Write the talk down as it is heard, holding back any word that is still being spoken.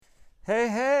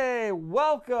Hey,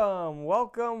 welcome.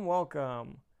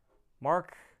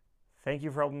 Mark, thank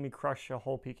you for helping me crush a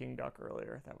whole Peking duck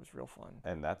earlier. That was real fun.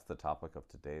 And that's the topic of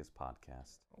today's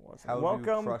podcast. How do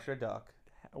you crush a duck?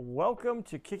 Welcome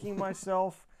to Kicking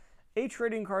Myself, a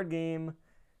trading card game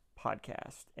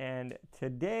podcast. And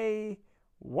today,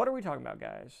 what are we talking about,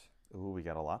 guys? Ooh, we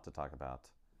got a lot to talk about.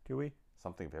 Do we?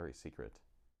 Something very secret.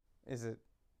 Is it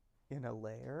in a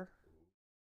lair?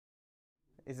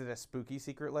 Is it a spooky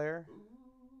secret lair?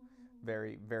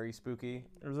 Very, very spooky.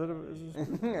 Is it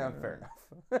Yeah, fair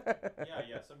enough.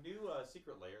 yeah, some new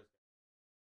secret layers.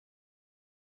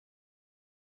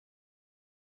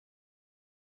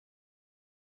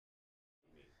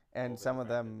 And some of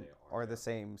them are the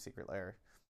same secret lair.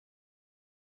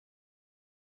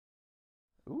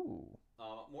 Ooh.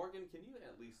 Morgan, can you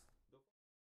at least...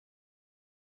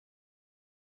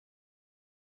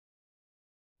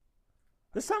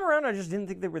 This time around, I just didn't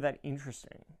think they were that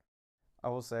interesting. I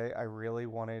will say I really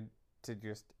wanted to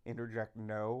just interject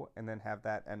no and then have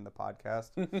that end the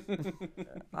podcast.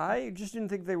 I just didn't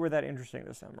think they were that interesting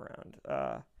this time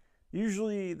around.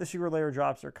 Usually the secret layer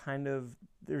drops are kind of,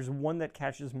 there's one that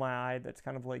catches my eye that's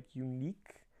kind of like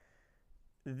unique.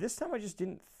 This time I just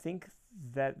didn't think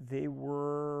that they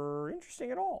were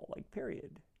interesting at all, like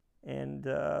period. And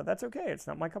that's okay, it's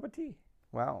not my cup of tea.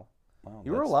 Wow. Wow,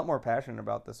 You were a lot more passionate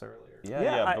about this earlier.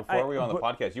 Yeah, before we were on the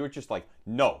podcast, you were just like,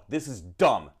 no, this is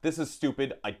dumb. This is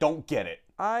stupid. I don't get it.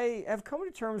 I have come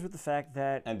to terms with the fact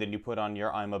that... And then you put on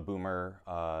your I'm a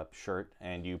Boomer shirt,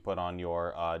 and you put on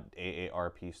your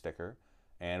AARP sticker,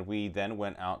 and we then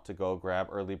went out to go grab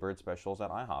early bird specials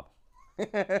at IHOP.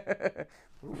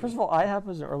 First of all, IHOP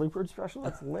is an early bird special.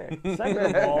 That's lit.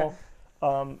 Second of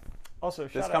all, also,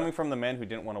 This shout coming out, from the man who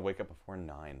didn't want to wake up before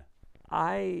 9.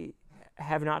 I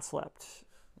have not slept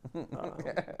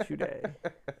today.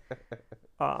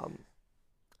 I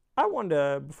wanted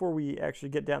to, before we actually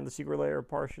get down the secret layer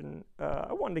portion,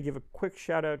 I wanted to give a quick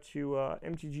shout out to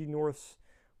MTG North's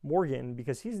Morgan,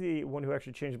 because he's the one who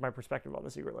actually changed my perspective on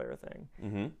the secret layer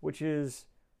thing, which is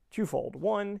twofold.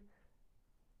 One,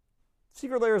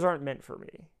 secret layers aren't meant for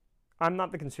me. I'm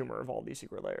not the consumer of all these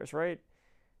secret layers, right?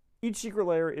 Each secret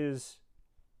layer is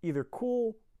either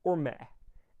cool or meh.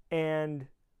 And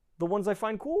the ones I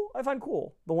find cool, I find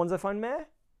cool. The ones I find meh,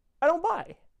 I don't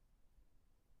buy.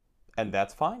 And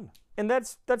that's fine. And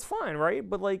that's fine, right?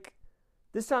 But like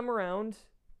this time around,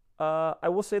 I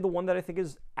will say the one that I think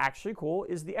is actually cool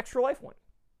is the Extra Life one.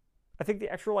 I think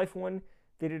the Extra Life one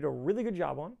they did a really good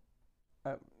job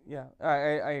on. Yeah,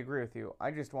 I agree with you.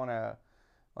 I just want to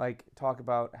talk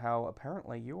about how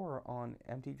apparently you were on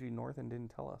MTG North and didn't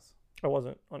tell us. I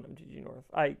wasn't on MTG North.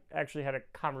 I actually had a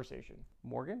conversation.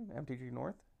 Morgan, MTG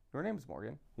North. Your name's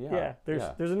Morgan. Yeah, there's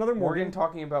another Morgan.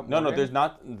 Talking about Morgan? No, there's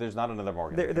not another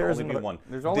Morgan. There's only another, be one.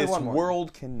 There's only this one Morgan.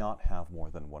 world cannot have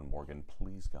more than one Morgan,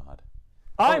 please God.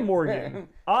 I'm Morgan.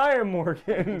 I am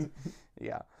Morgan.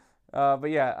 Yeah. But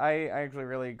yeah, I actually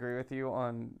really agree with you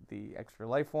on the Extra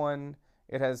Life one.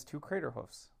 It has 2 crater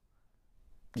hoofs.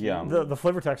 Yeah. The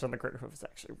flavor text on the crater hoof is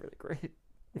actually really great.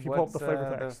 If you pull up the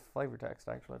flavor text. The flavor text,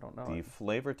 actually, I don't know. The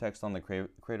flavor text on the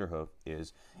crater hoof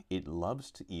is, it loves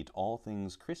to eat all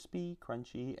things crispy,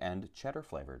 crunchy, and cheddar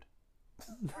flavored.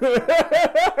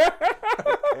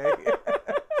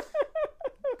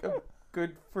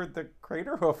 Good for the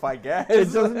crater hoof, I guess.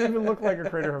 It doesn't even look like a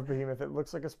crater hoof behemoth. It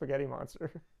looks like a spaghetti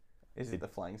monster. Is it the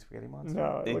flying spaghetti monster?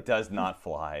 No, It does not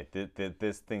fly.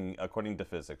 This thing, according to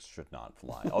physics, should not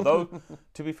fly. Although,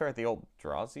 to be fair, the old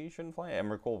Drazi shouldn't fly.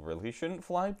 Emrakul really shouldn't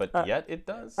fly, but yet it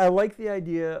does. I like the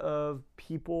idea of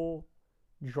people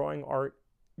drawing art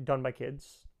done by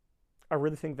kids. I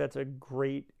really think that's a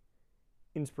great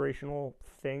inspirational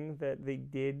thing that they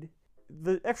did.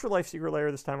 The Extra Life Secret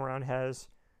Layer this time around has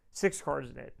 6 cards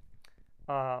in it.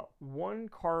 1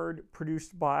 card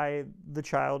produced by the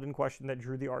child in question that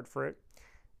drew the art for it,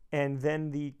 and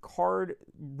then the card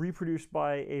reproduced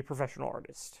by a professional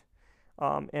artist.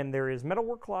 And there is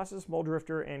Metalwork Colossus,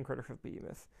 Muldrifter, and Craterhoof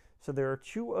Behemoth. So there are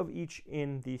 2 of each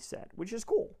in the set, which is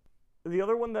cool. The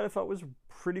other one that I thought was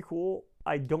pretty cool,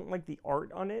 I don't like the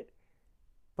art on it,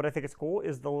 but I think it's cool,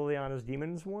 is the Liliana's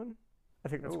Demons one. I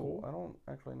think that's cool. I don't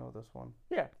actually know this one.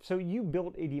 Yeah, so you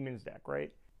built a Demons deck,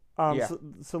 right? Yeah.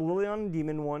 So Liliana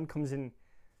Demon one comes in.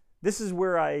 This is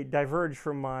where I diverge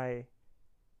from my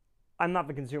I'm not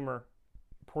the consumer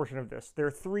portion of this. There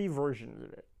are 3 versions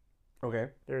of it. Okay.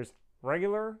 There's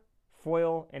regular,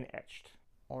 foil, and etched.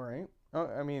 All right.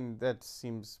 I mean, that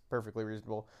seems perfectly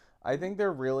reasonable. I think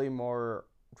they're really more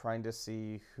trying to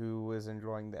see who is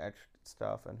enjoying the etched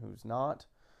stuff and who's not.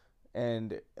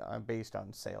 And based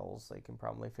on sales, they can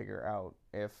probably figure out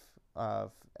if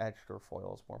etched or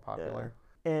foil is more popular.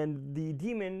 And the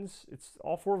demons, it's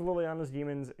all 4 of Liliana's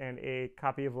demons and a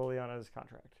copy of Liliana's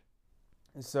contract.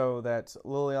 So that's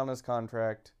Liliana's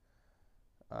contract,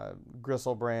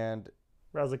 Gristlebrand,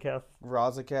 Razaketh,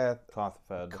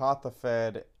 Kothafed.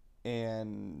 Kothafed,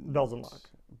 and Belzenlock.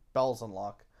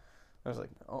 Belzenlock. I was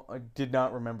like, oh, I did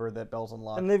not remember that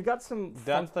Belzenlock. And they've got some fun...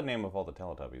 That's the name of all the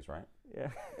Teletubbies, right? Yeah.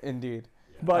 Indeed.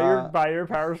 By your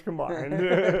powers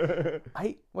combined.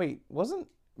 Wasn't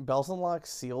Belzenlock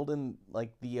sealed in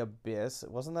like the abyss?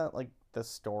 Wasn't that like the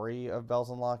story of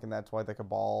Belzenlock, and that's why the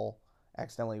Cabal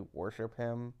accidentally worship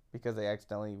him because they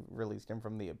accidentally released him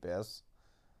from the abyss?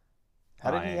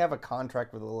 How did he have a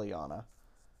contract with Liliana?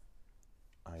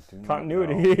 I do not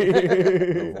Continuity. know.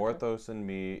 The Vorthos in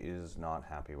me is not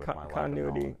happy with my lack of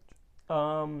continuity.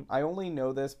 knowledge. I only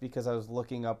know this because I was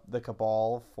looking up the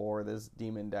Cabal for this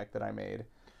demon deck that I made.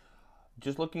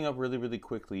 Just looking up really, really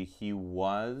quickly, he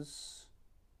was...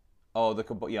 Oh, the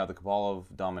Cabal of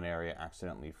Dominaria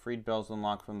accidentally freed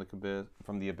Belzenlock from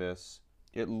the Abyss.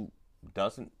 It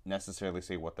doesn't necessarily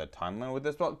say what that timeline with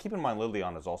this, but keep in mind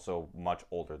Liliana is also much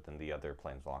older than the other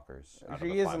Planeswalkers.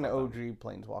 She is an OG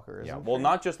Planeswalker, isn't she? Well,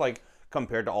 not just like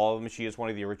compared to all of them, she is one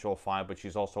of the original 5, but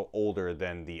she's also older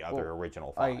than the other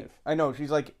original 5. I know,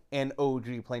 she's like an OG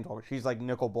Planeswalker. She's like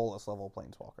Nicol Bolas level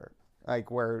Planeswalker.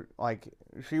 Like where, like,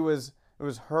 it was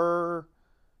her,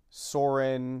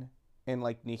 Sorin, and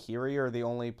like Nahiri are the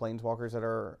only Planeswalkers that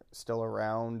are still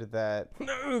around and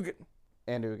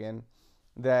Ugin,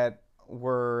 that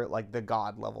were like the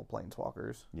god level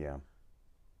Planeswalkers. Yeah.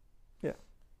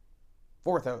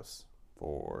 Vorthos.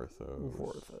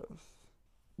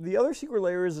 The other secret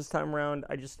layers this time around,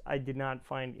 I did not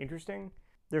find interesting.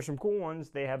 There's some cool ones.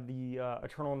 They have the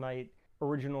Eternal Night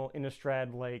original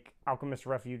Innistrad, like Alchemist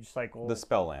Refuge cycle. The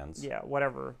spell lands. Yeah,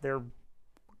 whatever. They're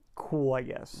cool, I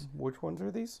guess. Which ones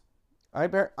are these?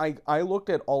 I looked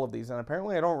at all of these, and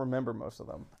apparently I don't remember most of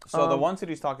them. So the ones that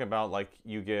he's talking about, like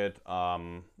you get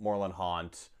Moorland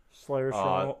Haunt, Slayer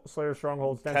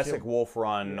Strongholds, Kessig Wolf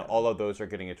Run, all of those are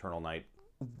getting Eternal Night.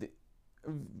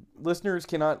 Listeners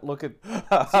cannot see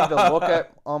the look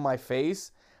on my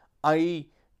face. I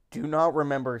do not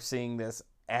remember seeing this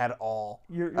at all.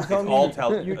 You're telling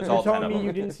me you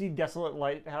them. didn't see Desolate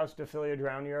Lighthouse, Dephilia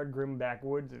Drownyard, Grim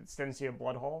Backwoods, Stensia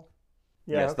Bloodhall?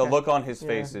 Yeah, yes, okay. the look on his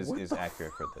face is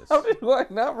accurate for this. How did I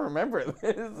not remember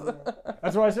this?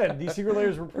 That's what I said. These secret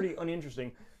layers were pretty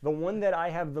uninteresting. The one that I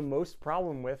have the most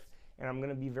problem with, and I'm going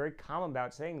to be very calm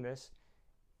about saying this,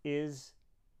 is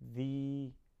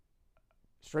the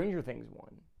Stranger Things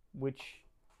one, which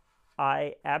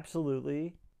I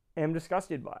absolutely am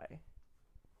disgusted by.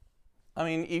 I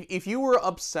mean, if you were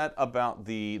upset about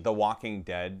the Walking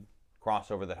Dead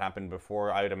crossover that happened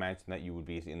before, I would imagine that you would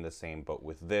be in the same boat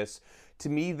with this. To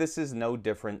me, this is no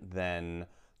different than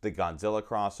the Godzilla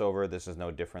crossover. This is no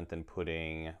different than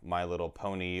putting My Little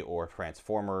Pony or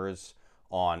Transformers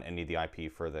on any of the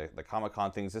IP for the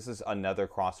Comic-Con things. This is another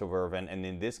crossover event, and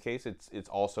in this case, it's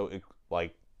also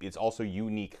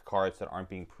unique cards that aren't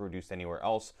being produced anywhere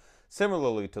else,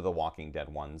 similarly to the Walking Dead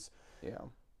ones. Yeah.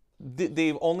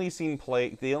 They've only seen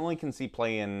play. They only can see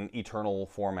play in eternal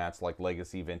formats like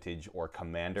Legacy, Vintage, or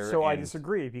Commander. So I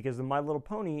disagree, because the My Little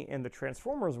Pony and the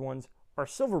Transformers ones are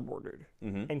silver bordered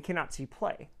and cannot see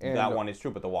play. And that one is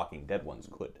true, but the Walking Dead ones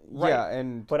could. Right. Yeah,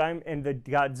 and the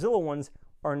Godzilla ones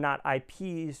are not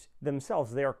IPs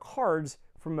themselves. They are cards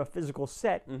from a physical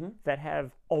set that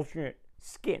have alternate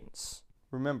skins.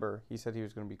 remember, he said he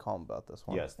was going to be calm about this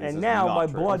one. Yes, this And is now not my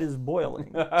true. blood is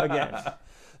boiling again.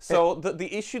 So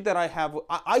the issue that I have,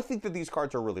 I think that these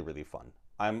cards are really, really fun.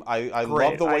 I Great.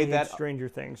 love the way I hate that Stranger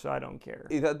Things, so I don't care.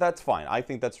 That's fine. I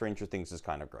think that Stranger Things is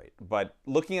kind of great. But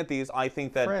looking at these, I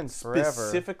think that Friends Forever.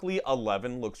 specifically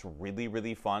 11 looks really,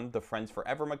 really fun. The Friends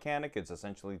Forever mechanic is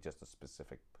essentially just a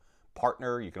specific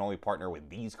partner. You can only partner with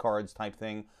these cards type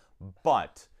thing.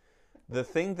 But the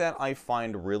thing that I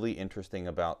find really interesting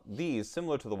about these,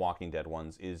 similar to the Walking Dead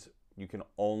ones, is you can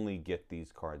only get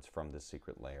these cards from the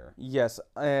secret lair. Yes,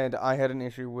 and I had an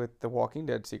issue with the Walking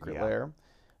Dead secret Yeah. lair,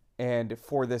 and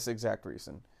for this exact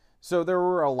reason. So there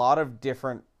were a lot of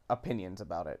different opinions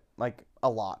about it, like a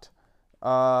lot.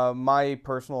 My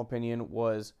personal opinion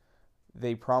was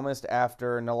they promised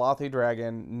after Nalathi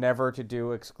Dragon never to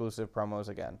do exclusive promos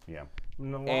again. Yeah.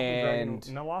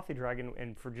 Nalathi Dragon,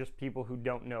 and for just people who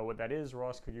don't know what that is,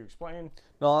 Ross, could you explain?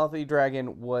 Nalathi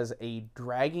Dragon was a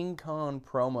Dragon Con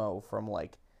promo from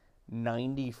like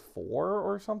 94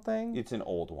 or something. It's an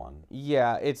old one.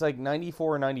 Yeah, it's like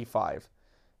 94 or 95.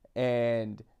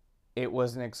 And it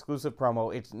was an exclusive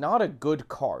promo. It's not a good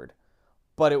card,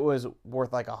 but it was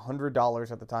worth like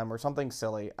 $100 at the time or something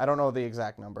silly. I don't know the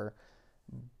exact number.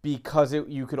 because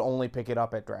you could only pick it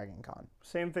up at Dragon Con.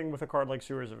 Same thing with a card like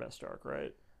Sewers of Estark,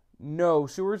 right? No,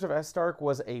 Sewers of Estark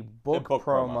was a book, book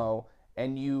promo,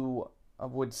 and you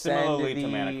would send Similarly the to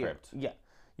Mana Crypt. Yeah,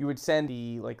 you would send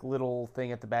the like little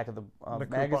thing at the back of the The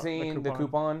magazine, the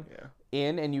coupon Yeah.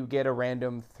 in, and you get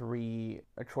a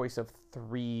choice of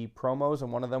 3 promos,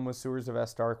 and one of them was Sewers of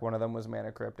Estark, one of them was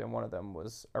Mana Crypt, and one of them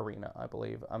was Arena, I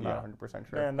believe. I'm not 100%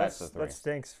 sure. Man, That's the three. that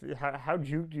stinks. How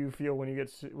juked do you feel when you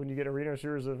get Arena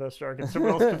Sewers of Estark and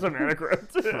someone else gets a Mana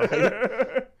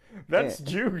Crypt? That's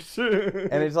jukes.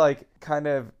 And it's like kind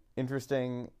of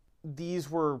interesting. These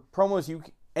were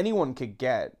promos anyone could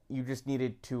get. You just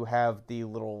needed to have the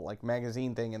little like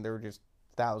magazine thing, and there were just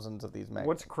thousands of these magazines.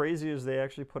 What's crazy is they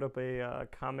actually put up a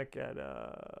comic at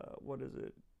what is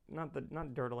it? Not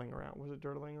Dirtling Around. Was it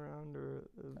Dirtling Around or?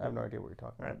 I have no idea what you're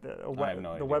talking Right, about. I have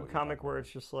no idea the what web you're comic talking where about.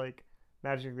 it's just like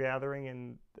Magic the Gathering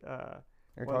and.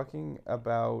 You're talking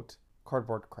about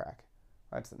Cardboard Crack.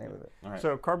 That's the name of it. All right.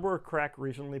 So Cardboard Crack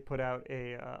recently put out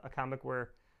a comic where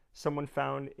someone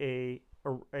found a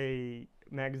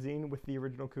magazine with the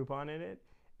original coupon in it,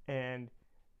 and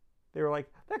they were like,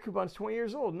 "That coupon's 20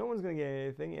 years old. No one's gonna get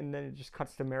anything." And then it just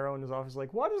cuts to Marrow in his office,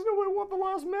 like, "Why does nobody want the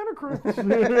last Mana Crypt?"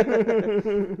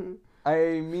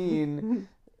 I mean,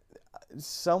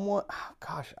 someone.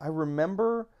 Gosh, I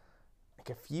remember like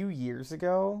a few years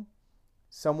ago,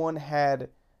 someone had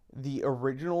the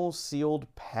original sealed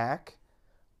pack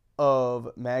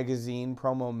of magazine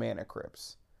promo Mana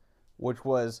Crypts, which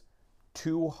was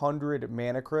 200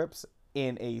 Mana Crypts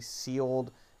in a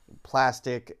sealed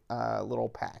plastic little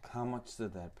pack. How much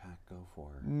did that pack go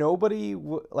for? Nobody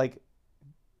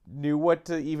knew what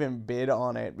to even bid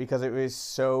on it because it was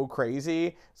so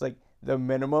crazy. It's like the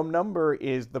minimum number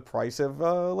is the price of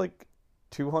like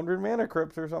 200 Mana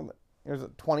Crypts or something. It was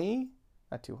 20,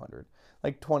 not 200,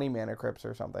 like 20 Mana Crypts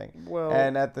or something. Well,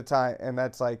 And at the time, and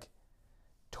that's like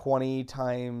 20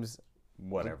 times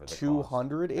Whatever the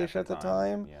 200-ish at the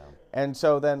time. Yeah. And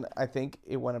so then I think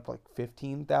it went up like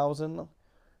 15,000,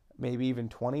 maybe even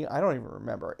 20. I don't even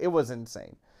remember. It was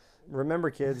insane. remember,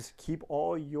 kids, keep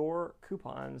all your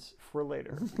coupons for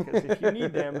later because if you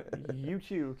need them, you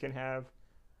too can have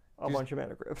a bunch of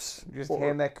Mana Crypts. Just Or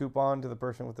hand that coupon to the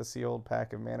person with the sealed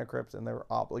pack of Mana Crypts, and they're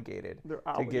obligated they're to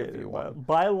obligated give you by, one.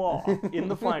 by law in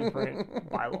the fine print.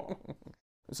 By law.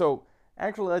 So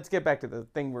actually, let's get back to the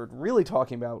thing we're really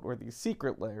talking about, were these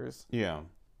secret layers. Yeah.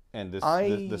 And this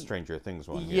I- the Stranger Things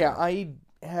one. Yeah, I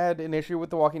had an issue with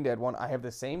the Walking Dead one. I have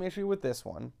the same issue with this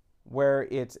one, where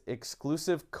it's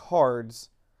exclusive cards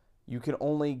you can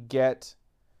only get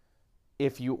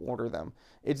if you order them.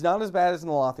 It's not as bad as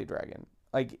Nalathi Dragon.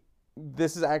 Like,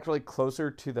 this is actually closer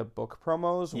to the book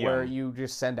promos where you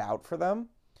just send out for them,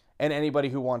 and anybody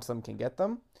who wants them can get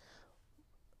them.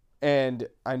 And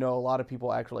I know a lot of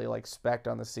people actually like spec'd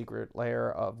on the secret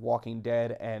layer of Walking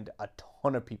Dead, and a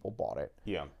ton of people bought it,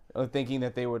 Yeah. thinking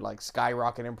that they would like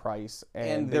skyrocket in price.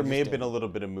 And they there just may have been a didn't. little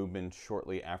bit of movement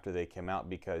shortly after they came out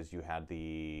because you had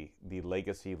the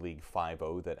Legacy League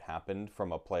 5-0 that happened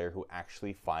from a player who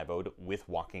actually 5-0'd with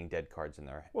Walking Dead cards in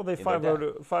their Well, they in their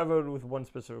deck. 5-0'd with one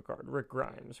specific card, Rick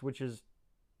Grimes, which is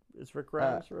Rick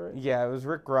Grimes, right? Yeah, it was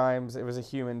Rick Grimes. It was a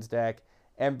humans deck.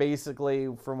 And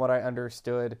basically, from what I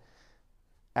understood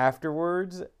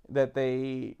afterwards, that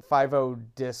they 5-0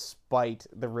 despite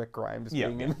the Rick Grimes Yeah.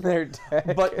 being in their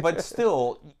deck. But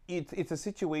still, it's a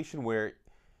situation where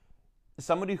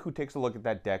somebody who takes a look at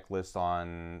that deck list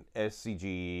on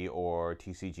SCG or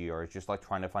TCG or is just like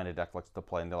trying to find a deck list to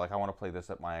play, and they're like, I want to play this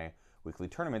at my weekly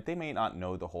tournament, they may not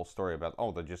know the whole story about,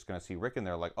 oh, they're just going to see Rick and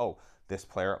they're like, oh, this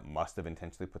player must have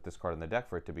intentionally put this card in the deck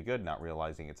for it to be good, not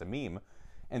realizing it's a meme.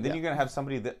 And then you're going to have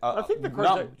somebody that... I think the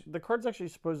not- card's actually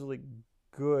supposedly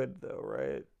good, though,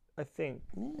 right? I think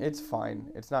It's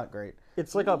fine. It's not great.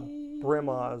 it's like a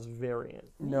Brimaz variant.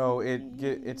 No,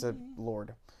 it's a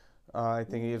Lord. I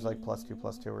think he was like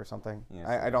 +2/+2 or something. Yeah,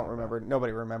 I don't something like remember.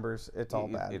 Nobody remembers. It's all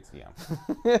bad. It's,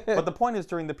 yeah. But the point is,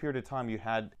 during the period of time, you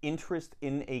had interest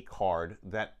in a card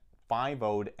that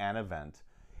 5-0'd an event.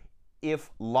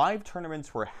 If live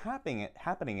tournaments were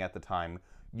happening at the time,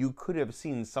 you could have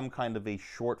seen some kind of a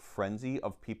short frenzy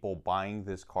of people buying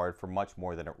this card for much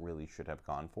more than it really should have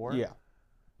gone for. Yeah.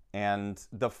 And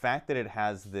the fact that it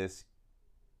has this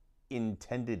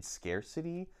intended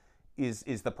scarcity is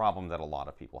the problem that a lot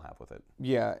of people have with it.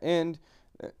 Yeah, and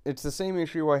it's the same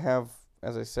issue I have,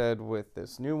 as I said, with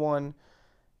this new one.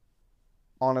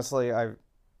 Honestly,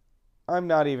 I'm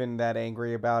not even that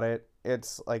angry about it.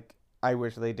 It's like, I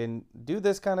wish they didn't do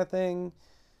this kind of thing,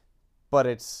 but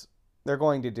they're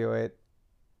going to do it.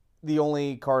 The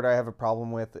only card I have a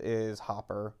problem with is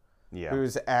Hopper, Yeah.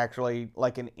 who's actually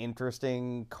like an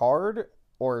interesting card,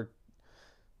 or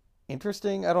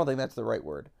interesting. I don't think that's the right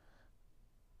word.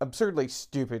 Absurdly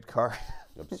stupid card.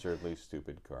 Absurdly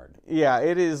stupid card. Yeah,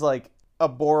 it is like a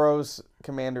Boros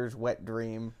commander's wet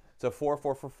dream. It's a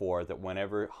 4/4 for 4 that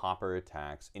whenever Hopper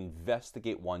attacks,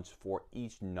 investigate once for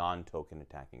each non-token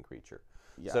attacking creature.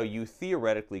 Yeah. So you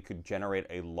theoretically could generate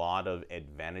a lot of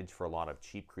advantage for a lot of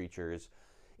cheap creatures.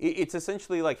 It's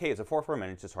essentially like, hey, it's a 4/4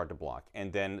 mana, it's just hard to block.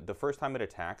 And then the first time it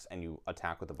attacks, and you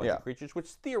attack with a bunch of creatures, which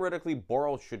theoretically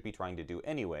Boros should be trying to do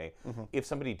anyway. If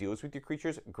somebody deals with your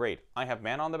creatures, great. I have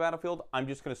mana on the battlefield, I'm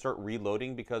just going to start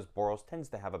reloading because Boros tends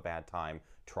to have a bad time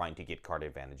trying to get card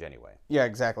advantage anyway. Yeah,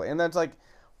 exactly. And that's like,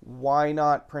 why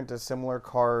not print a similar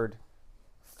card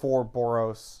for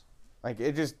Boros? Like,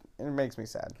 it makes me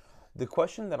sad. The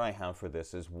question that I have for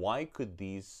this is, why could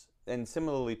these, and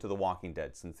similarly to The Walking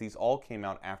Dead, since these all came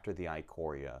out after the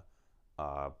Ikoria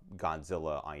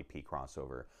Godzilla IP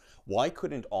crossover, why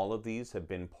couldn't all of these have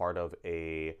been part of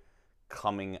a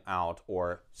coming out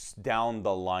or down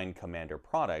the line Commander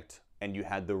product, and you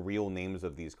had the real names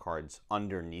of these cards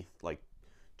underneath, like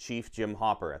Chief Jim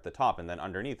Hopper at the top, and then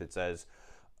underneath it says,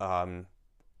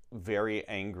 very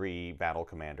angry battle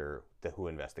commander who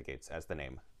investigates as the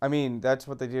name. I mean, that's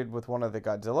what they did with one of the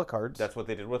Godzilla cards. That's what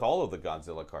they did with all of the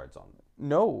Godzilla cards on them.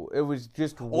 No, it was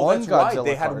just Oh, one that's Godzilla right.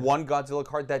 They had card. one Godzilla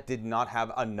card that did not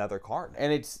have another card.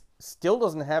 And it still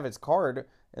doesn't have its card.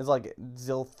 It's like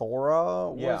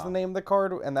Zilthora was the name of the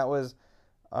card, and that was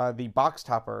the box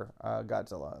topper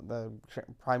Godzilla, the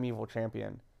primeval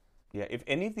champion. Yeah, if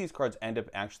any of these cards end up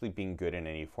actually being good in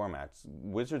any formats,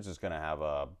 Wizards is going to have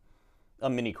a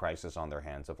mini crisis on their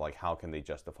hands of like, how can they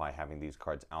justify having these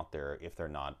cards out there if they're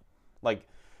not like.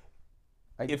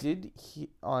 I did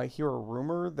hear a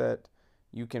rumor that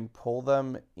you can pull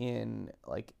them in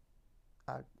like,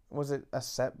 was it a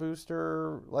set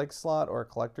booster like slot or a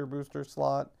collector booster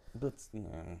slot? But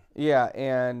Yeah,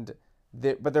 and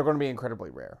but they're going to be incredibly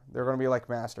rare. They're going to be like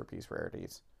masterpiece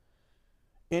rarities.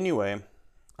 Anyway,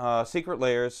 Secret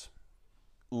Layers.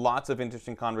 Lots of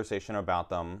interesting conversation about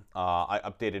them. I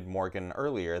updated Morgan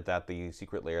earlier that the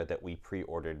Secret Lair that we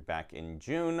pre-ordered back in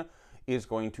June is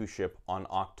going to ship on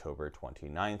October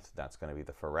 29th. That's going to be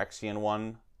the Phyrexian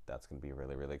one. That's going to be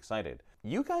really, really excited.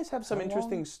 You guys have some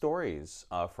interesting stories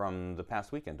from the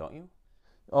past weekend, don't you?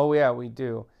 Oh, yeah, we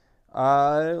do.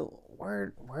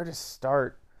 Where to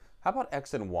start? How about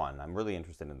X and 1? I'm really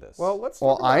interested in this. Well, let's.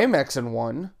 Well, I am X and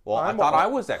 1. Well, I thought I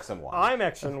was X and 1. I'm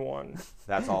X and 1.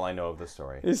 That's all I know of the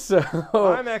story. So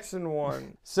I'm X and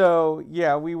 1. So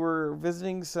yeah, we were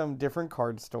visiting some different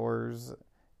card stores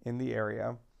in the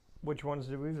area. Which ones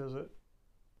did we visit?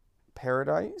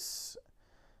 Paradise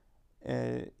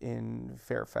in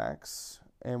Fairfax,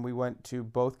 and we went to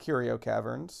both Curio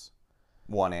Caverns.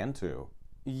 1 and 2.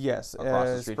 Yes, Across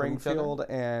the street from each other? Springfield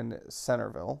and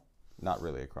Centerville. Not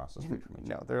really across the street from each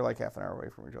other. No, they're like half an hour away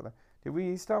from each other. Did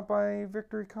we stop by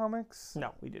Victory Comics?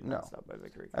 No, we did not stop by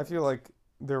Victory. I feel like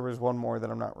there was one more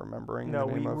that I'm not remembering. No,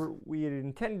 the name of. we had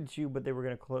intended to, but they were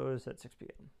going to close at 6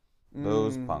 p.m.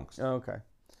 Those punks. Okay.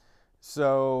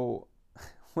 So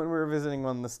when we were visiting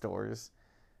one of the stores,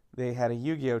 they had a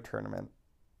Yu-Gi-Oh tournament,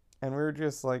 and we were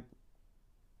just like,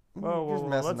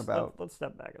 messing about. Let's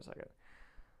step back a second.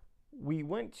 We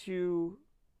went to.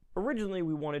 Originally,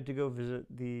 we wanted to go visit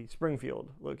the Springfield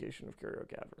location of Curio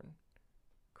Cavern.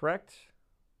 Correct?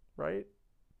 Right?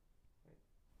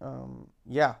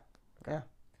 Yeah. Okay. Yeah.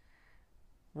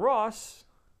 Ross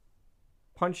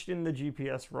punched in the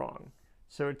GPS wrong.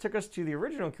 So it took us to the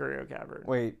original Curio Cavern.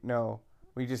 Wait, no.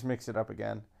 We just mixed it up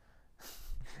again.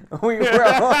 we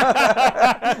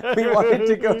wanted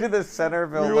to go to the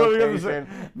Centerville location.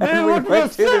 They look the to the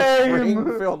same.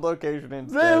 Springfield location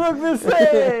instead. They look the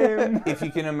same. If you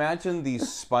can imagine the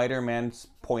Spider-Man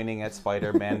pointing at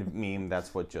Spider-Man meme,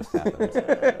 that's what just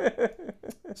happened.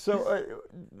 So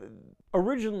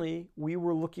originally, we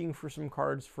were looking for some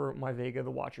cards for my Vega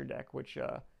the Watcher deck, which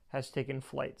has taken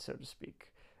flight, so to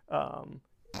speak.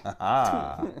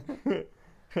 Ah.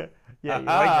 Yeah, you like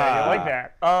that. You like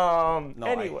that. No,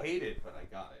 anyway. I hate it, but I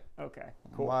got it. Okay,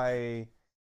 cool.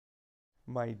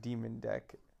 My demon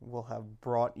deck will have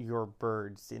brought your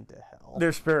birds into hell.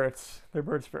 They're spirits. They're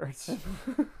bird spirits.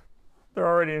 They're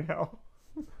already in hell.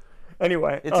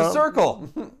 Anyway. It's a circle.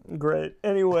 Great.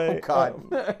 Anyway. Oh, God.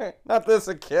 Not this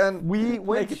again. We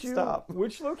went Make it to... stop.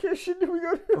 Which location did we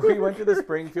go to? We went to the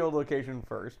Springfield location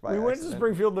first. We went to the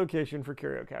Springfield location for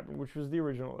Curio Cavern, which was the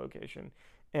original location.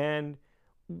 And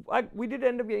we did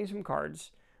end up getting some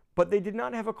cards, but they did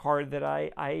not have a card that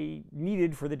I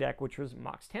needed for the deck, which was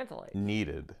Mox Tantalite.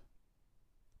 Needed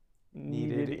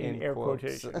Needed in air quotes.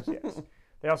 quotations, yes.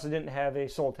 They also didn't have a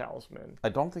soul talisman. I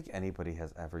don't think anybody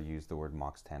has ever used the word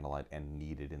Mox Tandalite and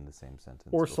needed in the same sentence.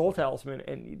 Or before. soul talisman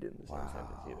and needed in the same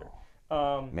sentence either.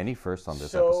 Many firsts on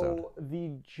this so episode.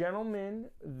 the gentleman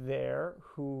there,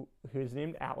 who is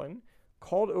named Alan,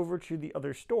 called over to the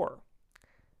other store.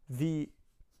 The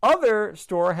other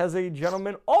store has a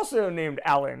gentleman also named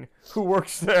Alan who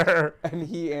works there. And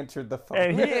he answered the phone.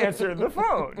 And he answered the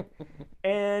phone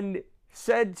and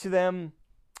said to them,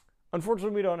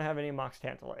 unfortunately, we don't have any Mox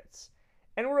Tantalites.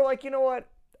 And we're like, you know what?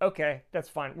 Okay, that's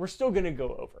fine. We're still going to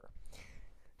go over.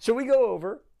 So we go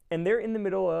over, and they're in the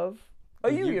middle of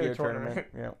a Yu-Gi-Oh tournament.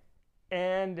 Yeah.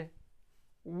 And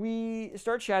we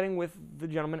start chatting with the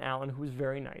gentleman, Alan, who was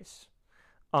very nice.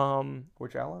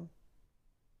 Which Alan?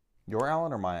 Your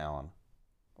Alan or my Alan?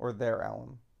 Or their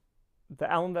Alan? The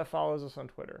Alan that follows us on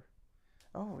Twitter.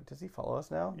 Oh, does he follow us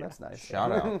now? Yeah. That's nice.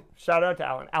 Shout out. Shout out to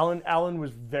Alan. Alan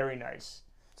was very nice.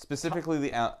 Specifically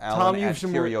the Alan Tom, you at have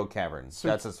some Curio Caverns. so-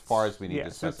 That's as far as we need Yeah,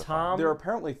 to so specify. Tom... There are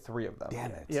apparently 3 of them.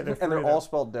 Damn it. Yeah, And they're all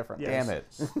spelled different. Yeah. Damn it.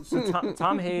 So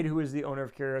Tom Hade, who is the owner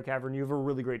of Curio Cavern, you have a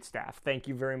really great staff. Thank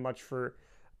you very much for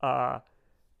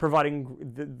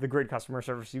providing the great customer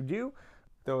service you do.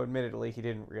 Though admittedly, he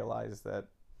didn't realize that.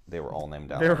 They were all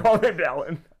named Alan. They were all named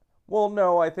Alan. Well,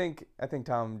 no, I think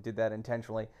Tom did that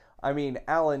intentionally. I mean,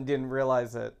 Alan didn't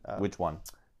realize that. Which one?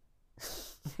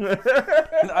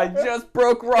 I just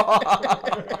broke Ross.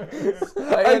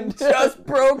 I just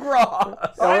broke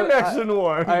Ross. I'm X and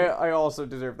one. I also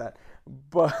deserve that,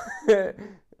 but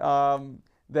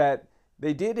that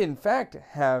they did in fact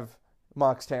have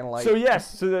Mox Tantallite. So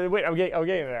yes. Wait, I'm getting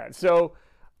to that. So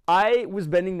I was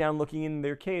bending down looking in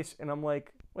their case, and I'm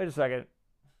like, wait a second.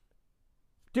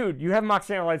 Dude, you have Mox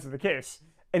Tantalites in the case.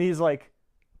 And he's like,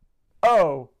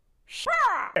 oh, shit.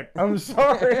 I'm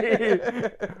sorry.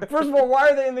 First of all,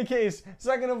 why are they in the case?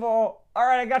 Second of all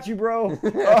right, I got you, bro.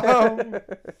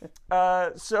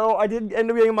 So I did end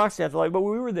up getting a Mox Tantalite, but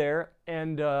we were there,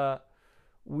 and a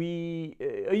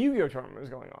Yu-Gi-Oh tournament was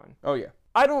going on. Oh yeah.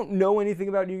 I don't know anything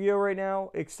about Yu-Gi-Oh right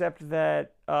now, except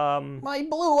that... My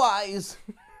blue eyes.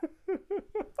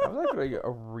 That was actually a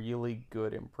really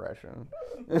good impression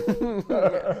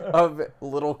of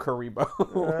little Karibo.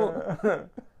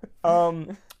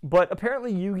 But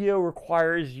apparently Yu-Gi-Oh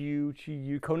requires you to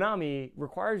use... Konami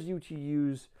requires you to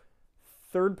use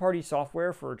third-party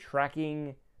software for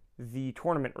tracking the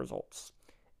tournament results.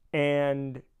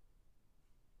 And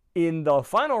in the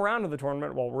final round of the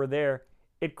tournament, while we're there,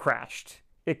 it crashed.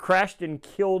 It crashed and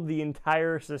killed the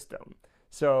entire system.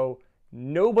 So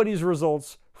nobody's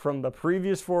results from the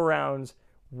previous 4 rounds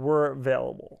were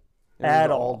available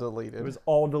at all. Deleted. It was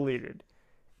all deleted.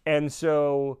 And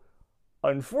so,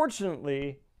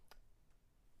 unfortunately,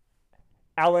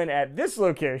 Alan at this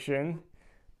location,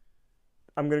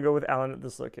 I'm going to go with Alan at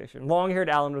this location, long-haired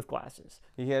Alan with glasses.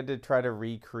 He had to try to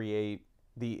recreate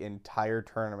the entire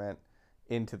tournament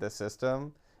into the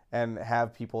system and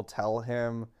have people tell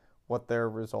him what their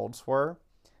results were.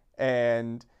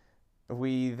 And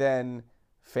we then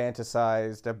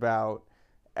fantasized about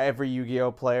every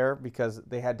Yu-Gi-Oh player, because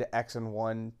they had to X and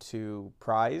 1 to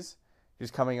prize,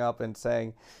 just coming up and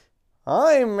saying,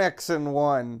 I'm X and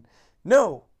 1.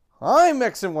 No, I'm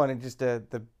X and 1. And just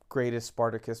the greatest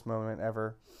Spartacus moment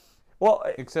ever. Well,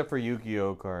 Except for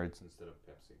Yu-Gi-Oh cards instead of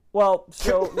Pepsi. well,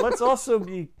 so let's also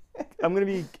be I'm going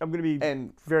to be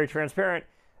And very transparent.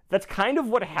 That's kind of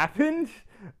what happened.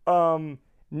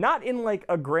 Not in like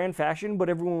a grand fashion, but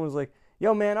everyone was like,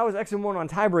 yo man, I was X and 1 on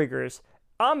tiebreakers.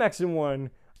 I'm X and 1.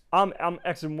 I'm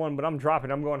X and 1, but I'm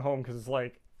dropping. I'm going home because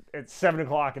it's 7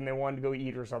 o'clock and they wanted to go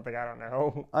eat or something. I don't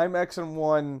know. I'm X and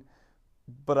 1,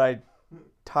 but I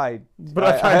tied.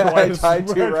 But I tied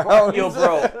 2 rounds. Yo,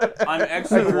 bro, I'm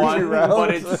X and 1,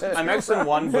 rounds. but I'm X and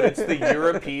 1, but it's the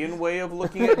European way of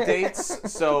looking at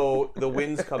dates. So the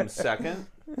wins come second.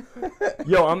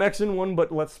 Yo, I'm X and 1,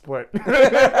 but let's split.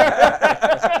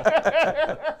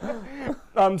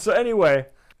 So anyway,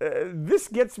 this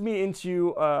gets me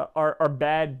into our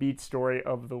bad beat story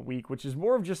of the week, which is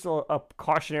more of just a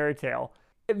cautionary tale.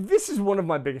 This is one of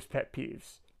my biggest pet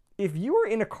peeves. If you are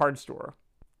in a card store,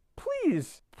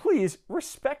 please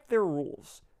respect their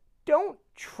rules. Don't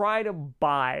try to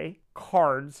buy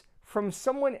cards from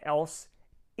someone else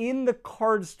in the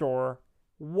card store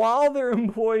while their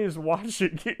employee is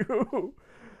watching you.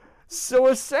 So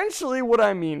essentially what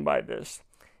I mean by this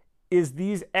is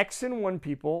these X and 1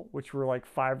 people, which were like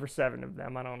 5 or 7 of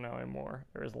them, I don't know anymore.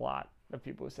 There was a lot of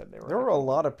people who said they were. There were a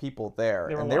lot of people there,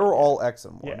 There were and a they lot, were yeah. all X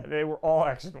and 1. Yeah, they were all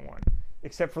X and 1,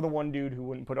 except for the one dude who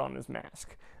wouldn't put on his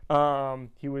mask.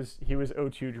 He was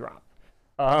O2 drop.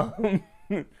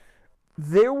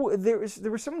 there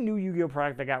was some new Yu-Gi-Oh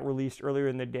product that got released earlier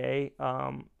in the day.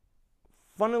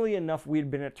 Funnily enough, we had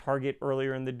been at Target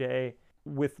earlier in the day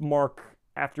with Mark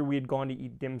after we had gone to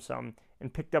eat dim sum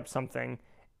and picked up something,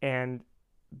 and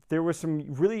there was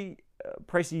some really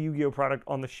pricey Yu-Gi-Oh product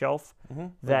on the shelf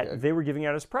that they were giving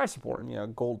out as prize support. Yeah,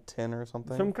 gold tin or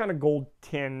something. Some kind of gold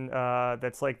tin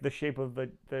that's like the shape of the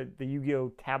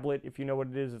Yu-Gi-Oh tablet, if you know what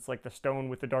it is. It's like the stone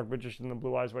with the Dark Magician and the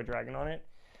Blue Eyes White Dragon on it.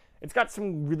 It's got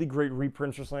some really great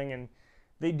reprints or something, and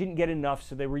they didn't get enough,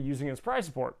 so they were using it as prize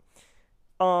support.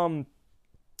 And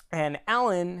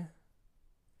Alan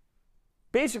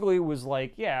basically was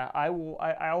like, yeah,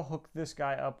 I'll hook this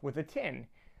guy up with a tin.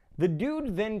 The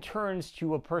dude then turns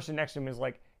to a person next to him and is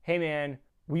like, hey man,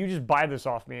 will you just buy this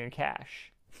off me in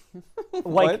cash?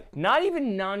 Like, not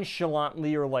even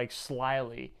nonchalantly or like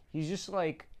slyly. He's just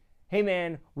like, hey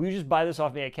man, will you just buy this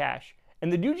off me at cash?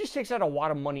 And the dude just takes out a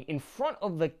wad of money in front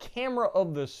of the camera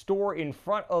of the store, in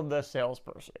front of the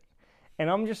salesperson. And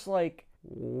I'm just like,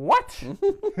 what?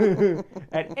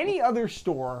 At any other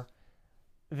store,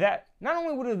 that not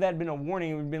only would have that been a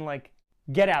warning, it would have been like,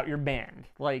 get out, you're banned.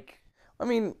 Like, I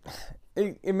mean,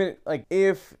 like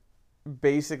if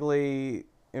basically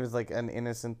it was like an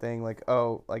innocent thing, like,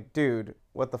 oh, like, dude,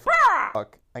 what the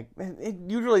fuck? Like, it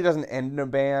usually doesn't end in a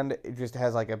ban. It just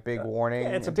has like a big warning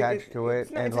attached to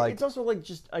it, and like it's also like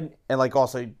just and like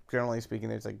also generally speaking,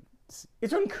 there's like,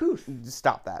 it's uncouth.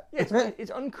 Stop that. Yeah,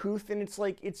 it's uncouth, and it's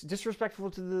like it's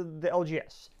disrespectful to the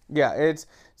LGS. Yeah, it's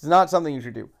not something you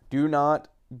should do. Do not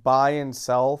buy and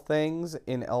sell things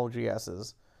in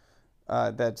LGSs.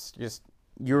 That's just,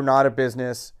 you're not a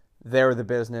business. They're the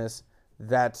business.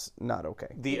 That's not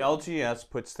okay. The LGS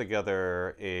puts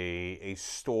together a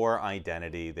store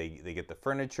identity. They get the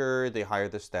furniture, they hire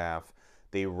the staff,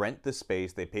 they rent the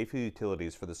space, they pay for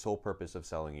utilities for the sole purpose of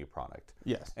selling you product.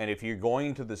 Yes. And if you're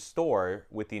going to the store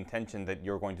with the intention that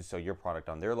you're going to sell your product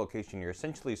on their location, you're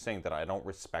essentially saying that I don't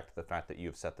respect the fact that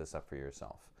you've set this up for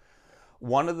yourself.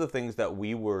 One of the things that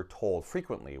we were told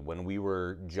frequently when we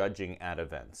were judging at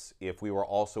events, if we were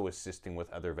also assisting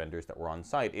with other vendors that were on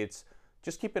site, it's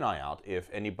just keep an eye out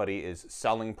if anybody is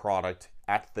selling product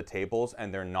at the tables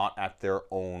and they're not at their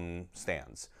own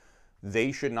stands.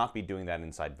 They should not be doing that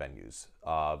inside venues.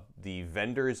 The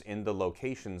vendors in the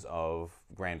locations of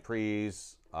Grand Prix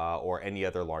or any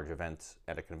other large event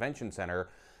at a convention center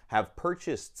have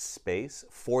purchased space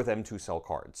for them to sell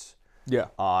cards. Yeah.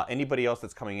 Anybody else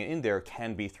that's coming in there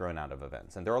can be thrown out of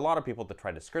events. And there are a lot of people that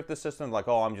try to skirt the system, like,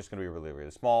 oh, I'm just going to be really, really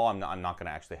small. I'm not going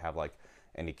to actually have like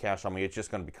any cash on me. It's just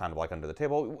going to be kind of like under the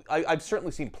table. I've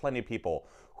certainly seen plenty of people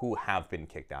who have been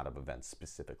kicked out of events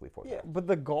specifically for that. Yeah, but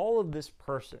the gall of this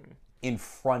person in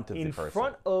front of the person. In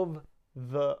front of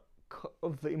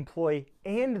the employee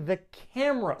and the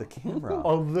camera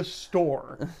of the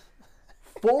store.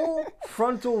 Full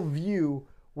frontal view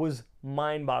was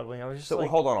mind-boggling. I was just so like,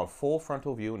 hold on, a full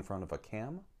frontal view in front of a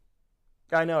cam?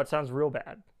 I know, it sounds real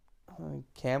bad.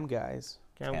 Cam guys.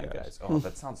 Cam guys. Oh,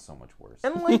 that sounds so much worse.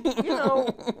 And like, you know,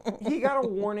 he got a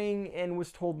warning and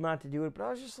was told not to do it, but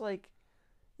I was just like,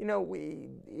 you know,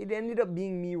 it ended up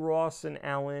being me, Ross, and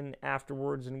Alan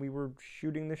afterwards, and we were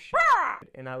shooting the shit.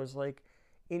 And I was like,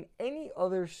 in any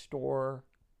other store,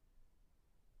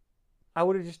 I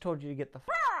would have just told you to get the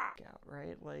fuck out,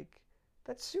 right? Like,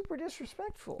 that's super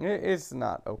disrespectful. It's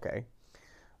not okay.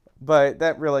 But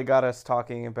that really got us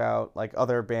talking about like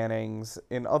other bannings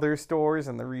in other stores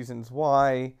and the reasons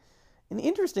why. And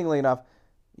interestingly enough,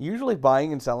 usually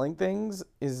buying and selling things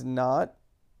is not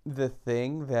the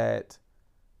thing that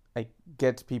like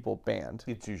gets people banned.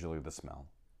 It's usually the smell.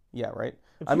 Yeah, right.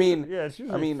 It's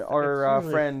usually, Our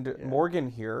friend Morgan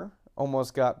here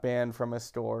almost got banned from a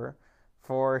store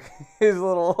for his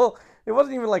little. It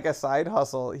wasn't even like a side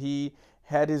hustle. He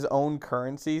had his own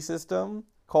currency system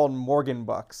called Morgan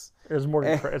Bucks. It's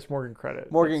Morgan Credit.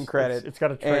 Morgan Credit. It's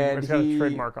got a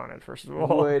trademark on it, first of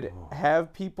all. Would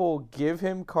have people give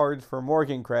him cards for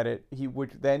Morgan Credit. He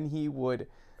would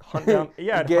hunt down,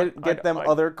 get them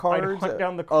other cards hunt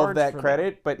down the cards of that for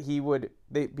credit, but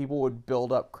people would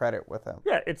build up credit with him.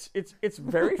 Yeah, it's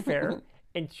very fair.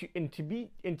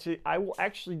 I will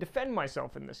actually defend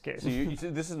myself in this case. So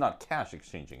this is not cash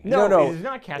exchanging. No, it is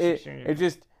not cash exchanging. It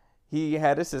just, he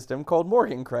had a system called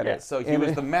Morgan Credit. Yeah, so he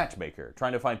was the matchmaker,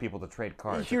 trying to find people to trade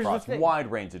cards across a wide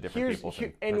range of different people's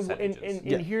percentages.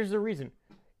 And here's the reason.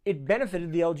 It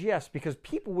benefited the LGS because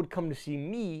people would come to see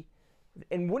me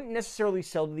and wouldn't necessarily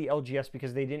sell to the LGS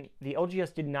because the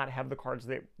LGS did not have the cards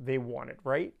that they wanted,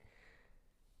 right?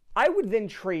 I would then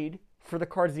trade for the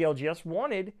cards the LGS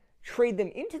wanted, trade them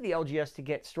into the LGS to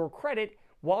get store credit,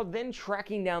 while then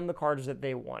tracking down the cards that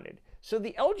they wanted. So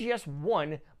the LGS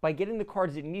won by getting the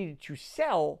cards it needed to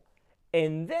sell,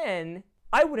 and then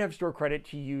I would have store credit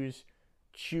to use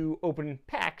to open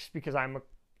packs because I'm an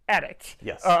addict.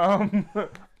 Yes.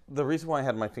 The reason why I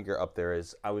had my finger up there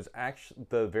is I was actually,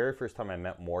 the very first time I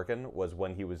met Morgan was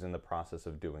when he was in the process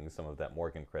of doing some of that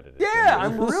Morgan credit. Yeah,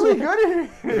 I'm really good at it.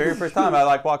 The very first time I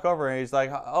like walk over and he's like,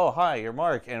 "Oh, hi, you're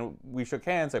Mark." And we shook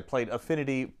hands. I played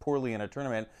Affinity poorly in a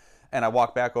tournament. And I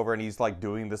walk back over and he's like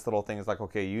doing this little thing. It's like,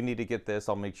 okay, you need to get this.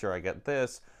 I'll make sure I get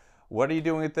this. What are you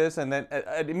doing with this? And then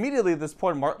immediately at this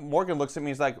point, Morgan looks at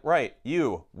me. He's like, right,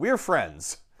 we're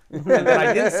friends. And then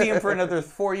I didn't see him for another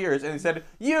 4 years. And he said,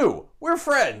 we're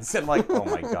friends. And I'm like, oh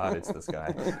my God, it's this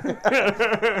guy.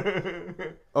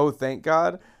 Oh, thank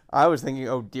God. I was thinking,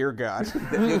 oh, dear God.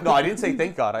 No, I didn't say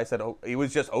thank God. I said, oh, it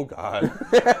was just, oh God.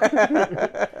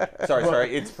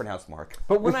 Sorry, it's pronounced Mark.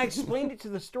 But when I explained it to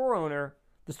the store owner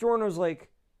was like,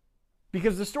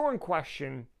 because the store in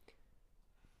question,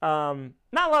 not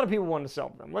a lot of people wanted to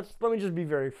sell them. Let me just be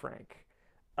very frank.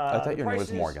 I thought your name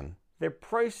was Morgan. Their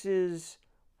prices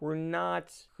were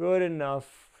not good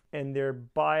enough, and their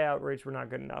buyout rates were not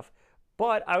good enough.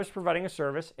 But I was providing a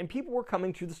service, and people were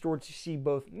coming to the store to see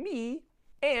both me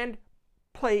and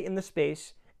play in the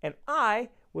space, and I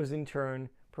was in turn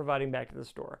providing back to the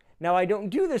store. Now, I don't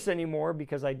do this anymore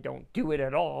because I don't do it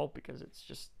at all, because it's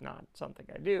just not something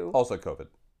I do. Also COVID.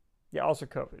 Yeah, also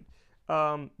COVID.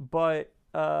 But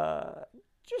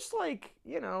just like,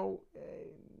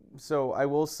 So I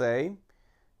will say,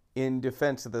 in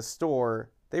defense of the store,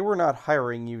 they were not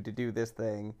hiring you to do this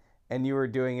thing, and you were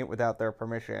doing it without their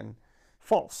permission.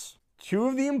 False. 2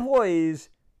 of the employees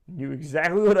knew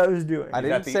exactly what I was doing. I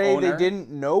didn't say they didn't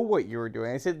know what you were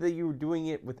doing. I said that you were doing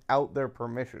it without their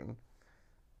permission.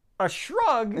 A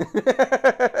shrug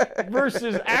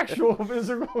versus actual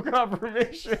physical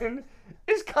confirmation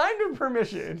is kind of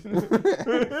permission.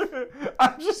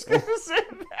 I'm just going to say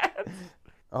that.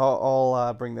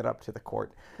 I'll bring that up to the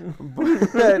court.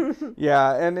 But,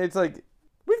 yeah, and it's like...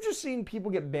 We've just seen people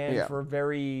get banned for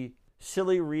very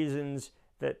silly reasons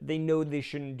that they know they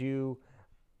shouldn't do,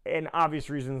 and obvious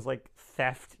reasons like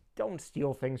theft. Don't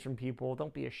steal things from people.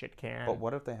 Don't be a shit can. But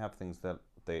what if they have things that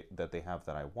they have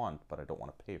that I want, but I don't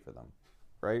want to pay for them?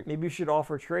 Right? Maybe you should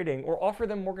offer trading or offer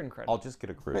them Morgan credit. I'll just get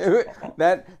a cruise.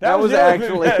 that was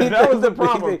actually that was the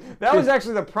problem. That was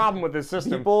actually the problem with this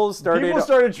system. People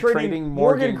started trading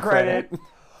Morgan credit.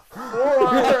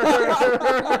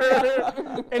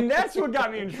 And that's what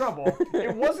got me in trouble.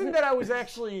 It wasn't that I was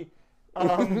actually...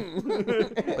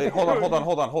 Wait,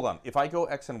 hold on. If I go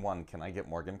X and 1, can I get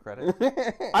Morgan credit?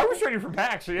 I was trading for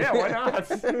packs, so yeah, why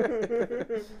not?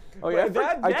 Oh yeah,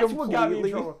 that's what got me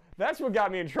in trouble. That's what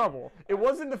got me in trouble. It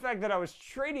wasn't the fact that I was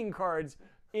trading cards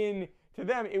in to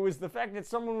them. It was the fact that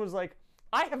someone was like,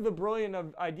 I have the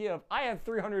brilliant idea of I have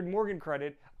 300 Morgan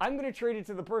credit. I'm going to trade it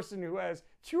to the person who has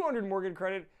 200 Morgan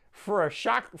credit for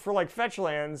like fetch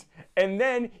lands, and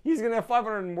then he's gonna have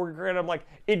 500 Morgan credit. I'm like,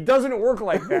 it doesn't work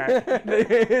like that.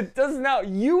 It does not.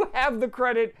 You have the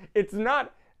credit. It's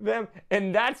not them,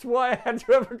 and that's why I had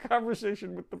to have a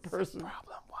conversation with the person. The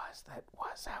problem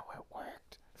was how it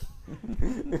worked.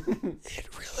 It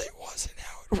really wasn't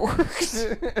how it worked.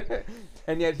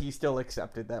 And yet he still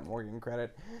accepted that Morgan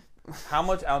credit. How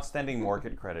much outstanding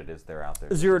Morgan credit is there out there?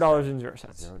 $0.00.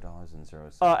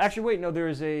 $0.00. Actually, wait, no. There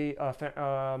is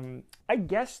I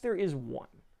guess there is one.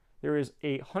 There is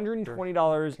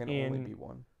 $120 Can in. only be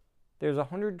one. There's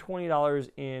 $120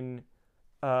 in.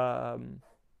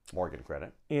 Morgan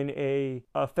credit. In a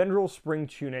Fenrir spring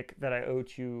tunic that I owe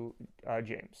to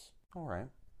James. All right.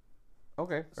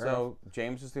 Okay. So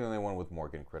James is the only one with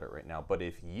Morgan credit right now. But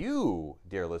if you,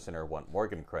 dear listener, want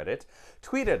Morgan credit,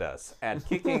 tweet at us at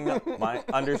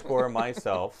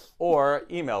 _myself or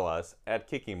email us at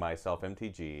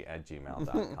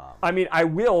kickingmyselfmtg@gmail.com. I mean, I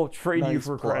will trade you Nice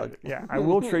for plug. credit. Yeah, I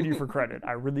will trade you for credit.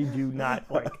 I really do not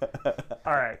like.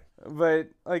 All right. But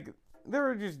like, there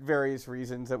are just various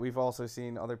reasons that we've also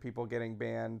seen other people getting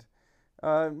banned.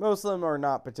 Most of them are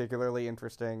not particularly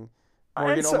interesting.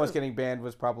 Morgan almost getting banned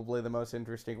was probably the most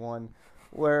interesting one,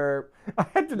 where I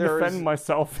had to defend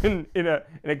myself in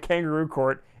a kangaroo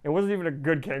court. It wasn't even a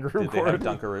good kangaroo Did court. they have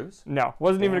Dunkaroos? No,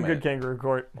 wasn't even a Damn good it. kangaroo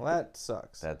court. well, that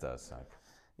sucks. That does suck.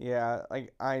 Yeah,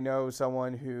 like I know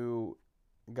someone who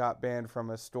got banned from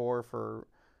a store for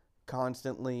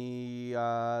constantly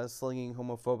slinging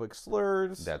homophobic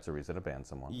slurs. That's a reason to ban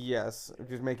someone. Yes,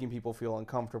 just making people feel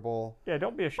uncomfortable. Yeah,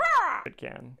 don't be a shit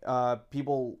can.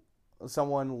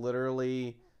 Someone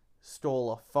literally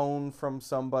stole a phone from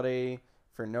somebody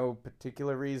for no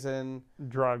particular reason.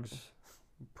 Drugs.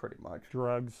 Pretty much.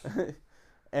 Drugs.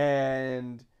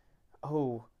 And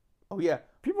Oh yeah,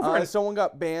 People find someone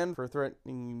got banned for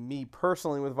threatening me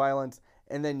personally with violence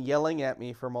and then yelling at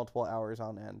me for multiple hours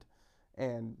on end,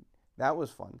 and that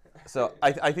was fun. So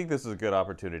I think this is a good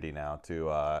opportunity now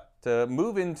to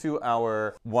move into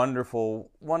our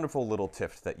wonderful, wonderful little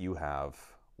tiff that you have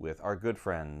with our good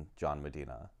friend John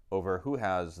Medina over who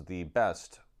has the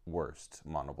best, worst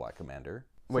Mono Black Commander.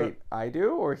 Wait, I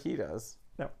do or he does?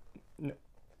 no.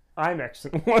 I'm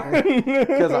excellent one.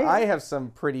 Because I have some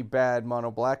pretty bad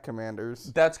Mono Black commanders.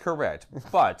 That's correct,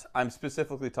 but I'm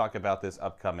specifically talking about this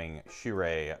upcoming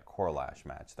Shirei Korlash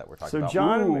match that we're talking So about.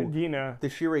 John Ooh. Medina. The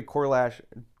Shirei Korlash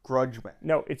grudge match.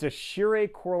 No, it's a Shirei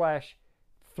Korlash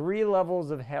 3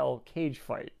 levels of hell cage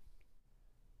fight.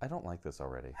 I don't like this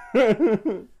already.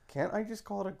 Can't I just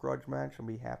call it a grudge match and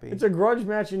be happy? It's a grudge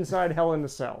match inside Hell in the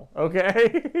Cell,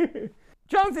 okay?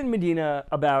 Jonathan Medina,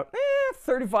 about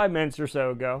 35 minutes or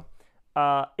so ago,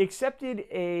 accepted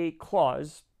a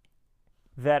clause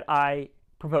that I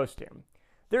proposed to him.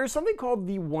 There is something called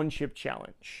the One Chip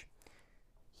Challenge.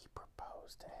 He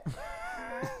proposed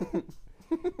it.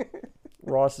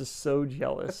 Ross is so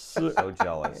jealous. So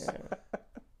jealous.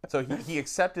 So he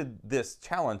accepted this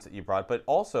challenge that you brought, but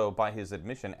also by his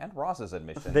admission and Ross's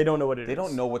admission, They don't know what it is. they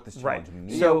don't know what this challenge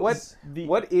means. So the-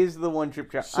 what is the one chip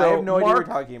challenge? So, I have no idea what Mark,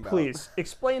 you're talking about. Please,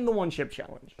 explain the One Chip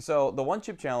Challenge. So the One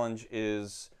Chip Challenge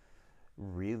is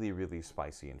really, really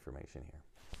spicy information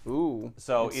here. Ooh.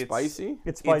 So it's spicy?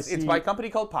 It's spicy. It's by a company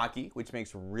called Pocky, which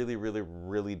makes really, really,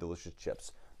 really delicious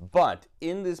chips. But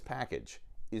in this package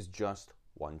is just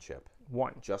one chip.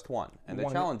 One. Just one. And the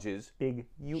One challenge is Big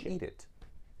you chip eat it.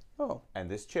 Oh. And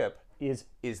this chip is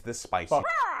is the spiciest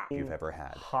you've ever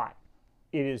had. hot.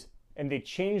 It is, and they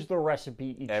change the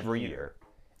recipe each Every year.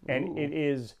 And it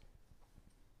is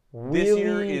This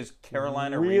year really, is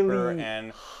Carolina really Reaper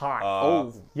and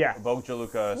hot. yeah. Vogue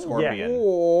Jaluka Scorpion.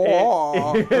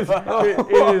 Oh.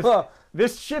 It is,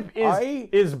 this chip I-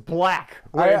 is black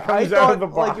when it I comes out thought of the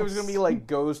box. like it was gonna be like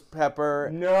Ghost Pepper.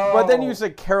 No. But then you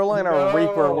said Carolina No.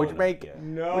 Reaper, which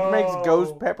No. makes No.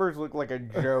 Ghost Peppers look like a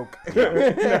joke.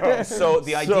 So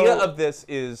the idea of this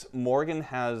is Morgan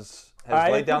has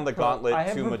laid down the gauntlet I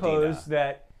have to Medina. proposed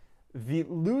that the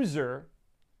loser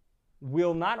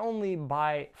will not only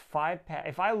buy 5 packs.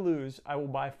 If I lose, I will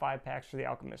buy 5 packs for the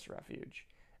Alchemist Refuge,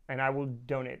 and I will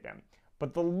donate them.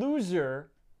 But the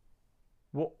loser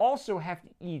will also have to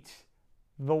eat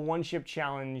the One Chip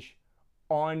Challenge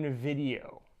on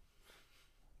video.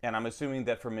 And I'm assuming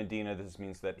that for Medina, this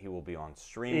means that he will be on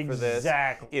stream for this.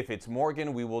 Exactly. If it's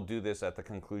Morgan, we will do this at the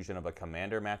conclusion of a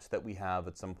commander match that we have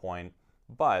at some point.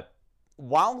 But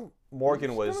while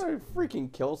Morgan was... He's gonna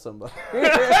freaking kill somebody.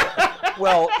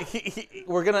 Well,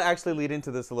 we're going to actually lead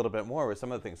into this a little bit more with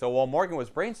some of the things. So while Morgan was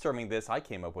brainstorming this, I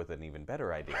came up with an even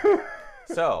better idea.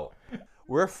 So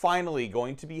we're finally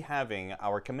going to be having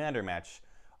our commander match.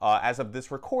 As of this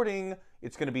recording,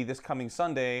 it's going to be this coming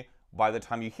Sunday. By the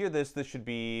time you hear this, this should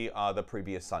be the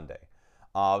previous Sunday.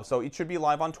 So it should be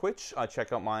live on Twitch.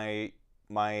 Check out my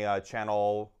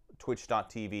channel,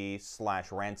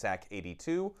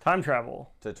 twitch.tv/ransack82. Time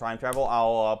travel. To time travel.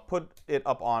 I'll put it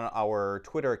up on our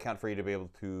Twitter account for you to be able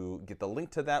to get the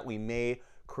link to that. We may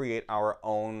create our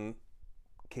own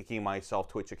Kicking Myself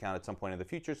Twitch account at some point in the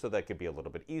future, so that could be a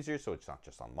little bit easier, so it's not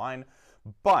just online.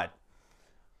 But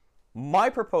my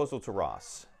proposal to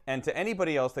Ross, and to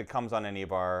anybody else that comes on any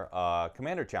of our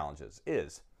commander challenges,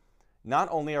 is not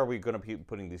only are we going to be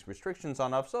putting these restrictions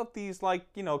on us of these, like,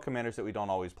 you know, commanders that we don't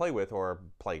always play with or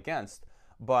play against,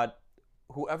 but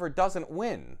whoever doesn't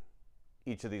win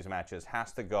each of these matches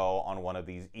has to go on one of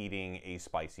these eating a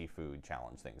spicy food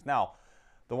challenge things. Now,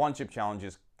 the One Chip Challenge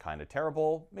is kind of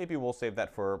terrible. Maybe we'll save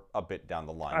that for a bit down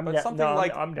the line. But something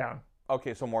like... I'm down.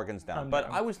 Okay, so Morgan's down. I'm But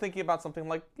down. I was thinking about something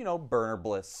like, you know, Burner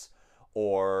Bliss,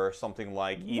 or something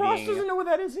like eating... Ross doesn't know what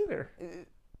that is either.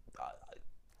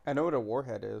 I know what a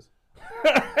warhead is.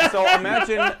 So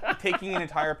imagine taking an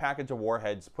entire package of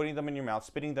warheads, putting them in your mouth,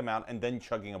 spitting them out, and then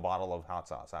chugging a bottle of hot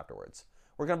sauce afterwards.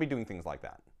 We're going to be doing things like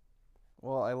that.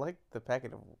 Well, I like the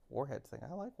packet of warheads thing.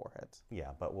 I like warheads. Yeah,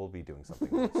 but we'll be doing something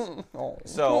like this. Oh.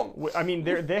 So I mean,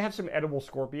 they have some edible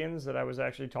scorpions that I was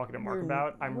actually talking to Mark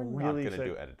about. I'm we're really not going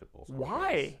to excited. do editable scorpions.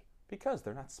 Why? Because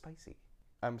they're not spicy.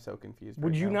 I'm so confused.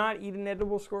 Would right you now. not eat an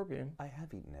edible scorpion? I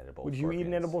have eaten edible Would scorpions. you eat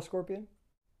an edible scorpion?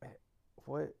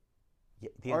 What? Yeah,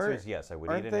 the answer Aren't- is yes, I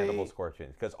would eat aren't an edible they- scorpion,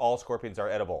 because all scorpions are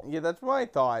edible. Yeah, that's what I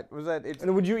thought. Was that it's?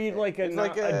 And would you eat like a It's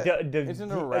like it's an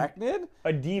arachnid. a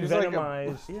It's like a-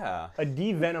 devenomized Yeah. a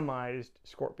devenomized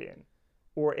scorpion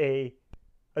or a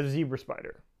zebra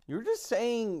spider? You're just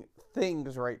saying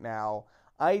things right now.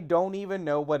 I don't even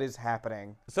know what is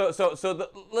happening.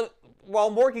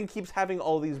 While Morgan keeps having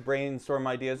all these brainstorm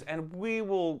ideas, and we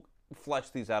will flesh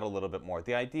these out a little bit more.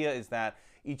 The idea is that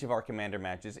each of our Commander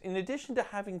matches, in addition to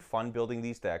having fun building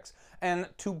these decks, and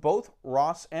to both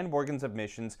Ross and Morgan's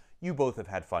admissions, you both have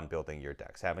had fun building your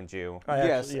decks, haven't you?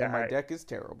 Yes, and my deck is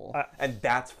terrible. And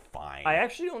that's fine. I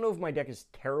actually don't know if my deck is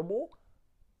terrible.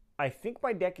 I think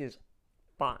my deck is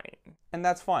fine. And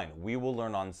that's fine. We will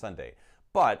learn on Sunday.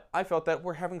 But I felt that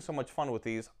we're having so much fun with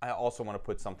these, I also want to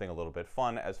put something a little bit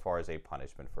fun as far as a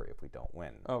punishment for if we don't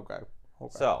win. Okay.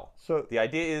 So So- the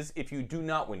idea is if you do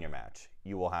not win your match,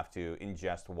 you will have to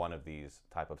ingest one of these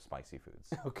type of spicy foods.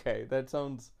 Okay, that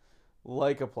sounds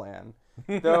like a plan.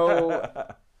 Though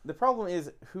the problem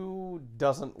is, who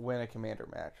doesn't win a Commander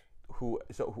match?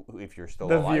 If you're still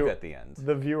The alive view- at the end.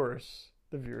 The viewers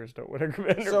don't win a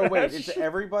Commander So match. wait, it's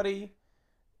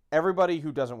everybody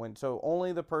who doesn't win. So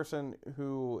only the person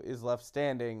who is left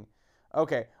standing.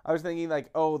 Okay, I was thinking like,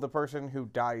 oh, the person who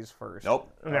dies first.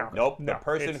 Nope. No, Nope. no, The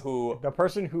person it's who the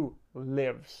person who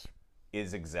lives.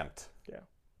 is exempt.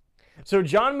 So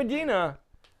John Medina,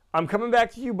 I'm coming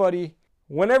back to you, buddy.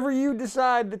 Whenever you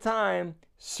decide the time,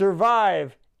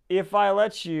 survive if I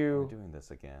let We're you. doing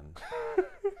this again.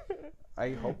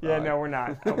 I hope. Yeah, not. no, we're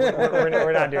not.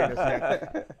 We're not doing this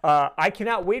again. I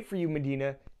cannot wait for you,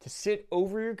 Medina, to sit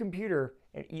over your computer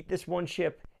and eat this one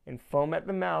chip and foam at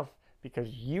the mouth, because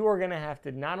you are going to have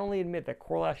to not only admit that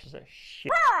Corlash is a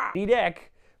shitty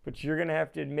deck, but you're going to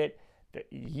have to admit that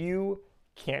you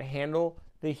can't handle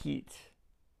the heat.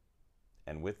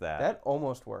 And with that, That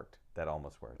almost worked. that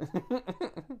almost worked.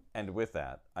 And with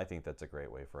that, I think that's a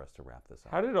great way for us to wrap this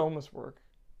up. How did it almost work?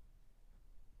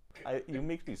 You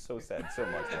make me so sad so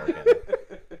much, Morgan.